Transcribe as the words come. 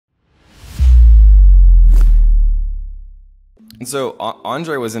And so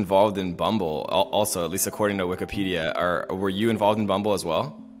Andre was involved in Bumble also, at least according to Wikipedia. Were you involved in Bumble as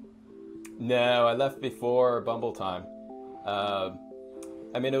well? No, I left before Bumble time. Uh,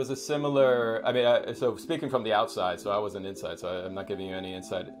 I mean, it was a similar. I mean, so speaking from the outside, so I wasn't inside, so I'm not giving you any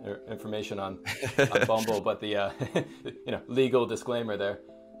inside information on Bumble, but the legal disclaimer there.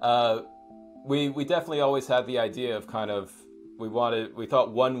 Uh, we definitely always had the idea of kind of we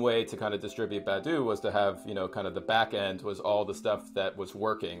thought one way to kind of distribute Badoo was to have kind of the back end was all the stuff that was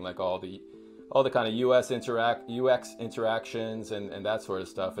working, like all the kind of UX interactions and that sort of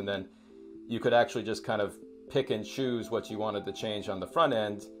stuff, and then you could actually just kind of pick and choose what you wanted to change on the front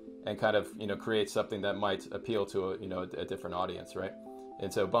end and kind of create something that might appeal to a different audience, right?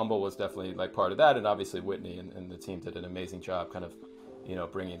 And so Bumble was definitely like part of that, and obviously Whitney and the team did an amazing job kind of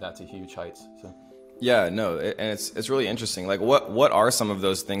bringing that to huge heights. So Yeah, no, and it's really interesting. Like, what are some of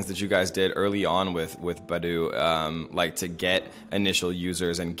those things that you guys did early on with Badoo, like to get initial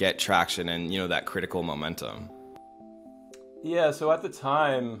users and get traction and that critical momentum? yeah, so at the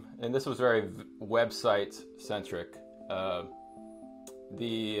time, and this was very website centric,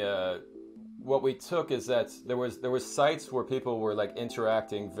 the what we took is that there was sites where people were like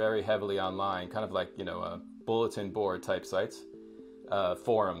interacting very heavily online, kind of like bulletin board type sites,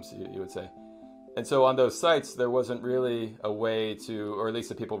 forums you would say. And so on those sites, there wasn't really a way to, or at least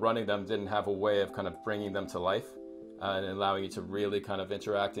the people running them didn't have a way of kind of bringing them to life and allowing you to really kind of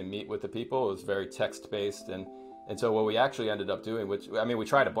interact and meet with the people. It was very text-based. And so what we actually ended up doing, which, I mean, we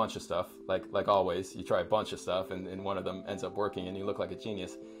tried a bunch of stuff, like always. You try a bunch of stuff, and one of them ends up working, and you look like a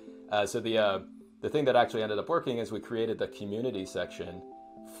genius. So the thing that actually ended up working is we created the community section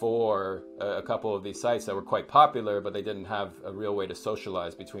for a couple of these sites that were quite popular, but they didn't have a real way to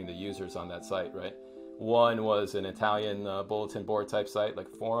socialize between the users on that site, right? One was an Italian bulletin board type site, like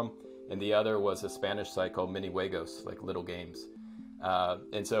forum, and the other was a Spanish site called Mini Juegos, like little games.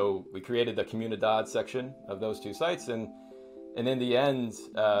 And so we created the comunidad section of those two sites, and in the end,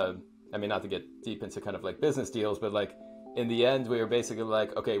 I mean, not to get deep into kind of like business deals, but like in the end, we were basically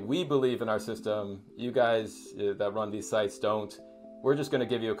like, okay, we believe in our system. You guys that run these sites don't. We're just going to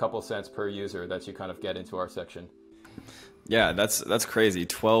give you a couple cents per user that you kind of get into our section. Yeah, that's crazy.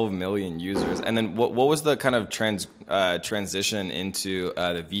 12 million users. And then what was the kind of transition into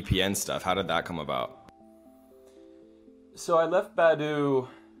the VPN stuff? How did that come about? So I left Badoo.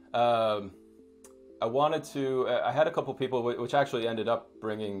 I had a couple people, which actually ended up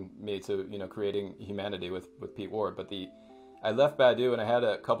bringing me to creating Humanity with Pete Ward. But I left Badoo, and I had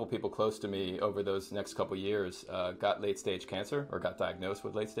a couple people close to me over those next couple years got late stage cancer, or got diagnosed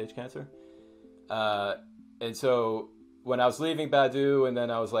with late stage cancer. And so when I was leaving Badoo, and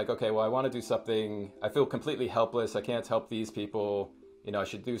then I was like, okay, well, I want to do something. I feel completely helpless. I can't help these people. I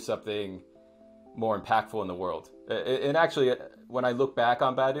should do something more impactful in the world. And actually, when I look back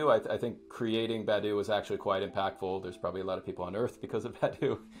on Badoo, I think creating Badoo was actually quite impactful. There's probably a lot of people on Earth because of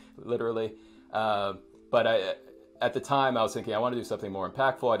Badoo, literally. But at the time, I was thinking I want to do something more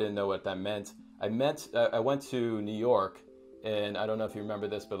impactful. I didn't know what that meant. I went to New York, and I don't know if you remember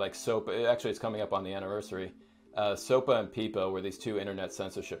this, but like SOPA, actually it's coming up on the anniversary. SOPA and PIPA were these two internet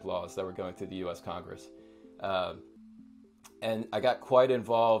censorship laws that were going through the U.S. Congress. And I got quite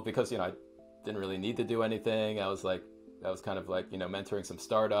involved because, I didn't really need to do anything. I was kind of like, mentoring some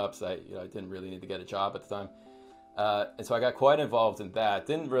startups. I didn't really need to get a job at the time. And so I got quite involved in that.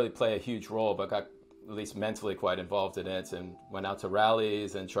 Didn't really play a huge role, but got at least mentally quite involved in it, and went out to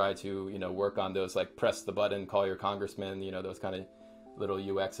rallies and tried to, work on those, like press the button, call your congressman, those kind of little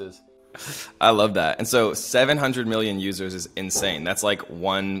UXs. I love that. And so 700 million users is insane. That's like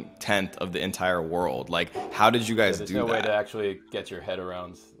 1/10 of the entire world. Like, how did you guys do that? There's no way to actually get your head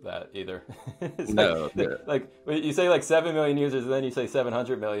around that either. No. Like you say like 7 million users, and then you say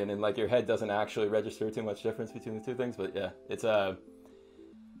 700 million, and like your head doesn't actually register too much difference between the two things. But yeah,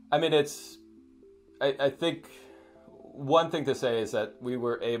 I think one thing to say is that we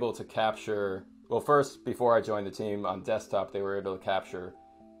were able to capture, well, first, before I joined the team on desktop, they were able to capture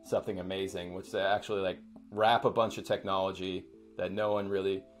something amazing, which they actually like wrap a bunch of technology that no one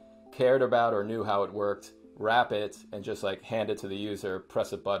really cared about or knew how it worked, wrap it and just like hand it to the user,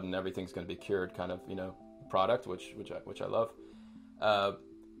 press a button, everything's going to be cured kind of, product, which I love. But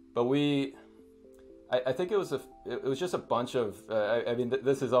I think it was just a bunch of, I mean,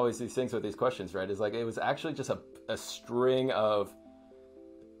 this is always these things with these questions, right? It's like, it was actually just a string of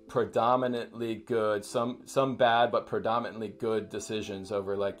predominantly good, some bad, but predominantly good decisions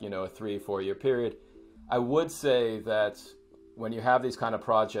over like, a 3-4 year period. I would say that when you have these kind of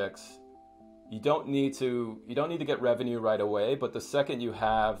projects, you don't need to get revenue right away, but the second you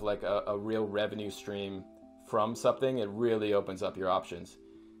have like a real revenue stream from something, it really opens up your options.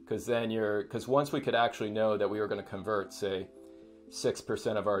 Because once we could actually know that we were going to convert, say,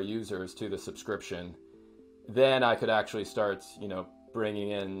 6% of our users to the subscription, then I could actually start,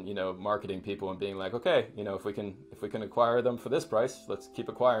 bringing in, marketing people and being like, okay, if we can acquire them for this price, let's keep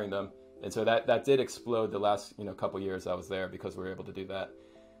acquiring them. And so that did explode the last, couple years I was there, because we were able to do that.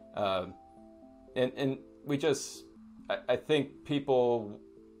 And we just, I think people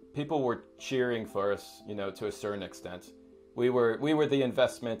were cheering for us, to a certain extent. We were the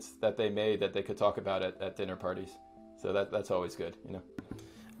investments that they made that they could talk about at dinner parties. So that's always good,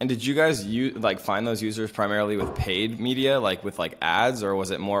 And did you guys find those users primarily with paid media, like with ads, or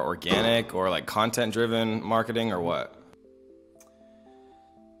was it more organic or content driven marketing, or what?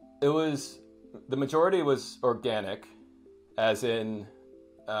 The majority was organic, as in,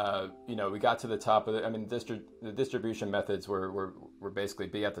 we got to the top of the distribution methods were basically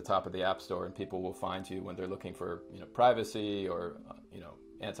be at the top of the App Store, and people will find you when they're looking for, privacy or,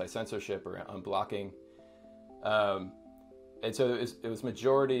 anti-censorship or unblocking. And so it was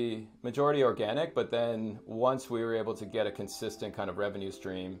majority organic, but then once we were able to get a consistent kind of revenue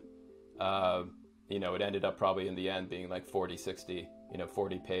stream, it ended up probably in the end being 40-60,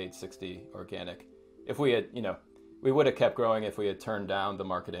 40 paid, 60 organic. If we had, we would have kept growing if we had turned down the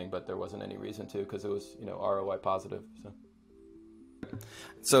marketing, but there wasn't any reason to, because it was, ROI positive.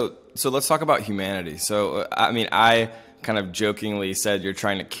 So let's talk about humanity. So, I kind of jokingly said you're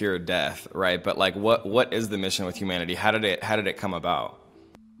trying to cure death, right? But what is the mission with humanity? How did it come about?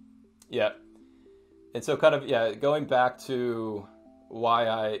 Yeah. And so kind of, going back to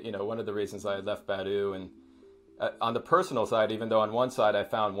why one of the reasons I had left Badoo, and on the personal side, even though on one side I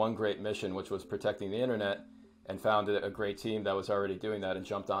found one great mission, which was protecting the internet, and found a great team that was already doing that and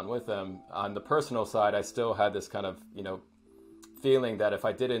jumped on with them. On the personal side, I still had this kind of, feeling that if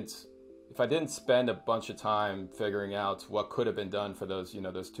I didn't spend a bunch of time figuring out what could have been done for those,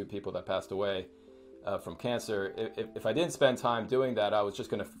 those two people that passed away from cancer, if I didn't spend time doing that, I was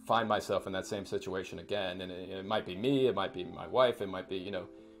just going to find myself in that same situation again. And it might be me, it might be my wife, it might be,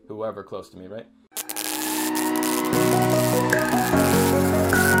 whoever close to me, right?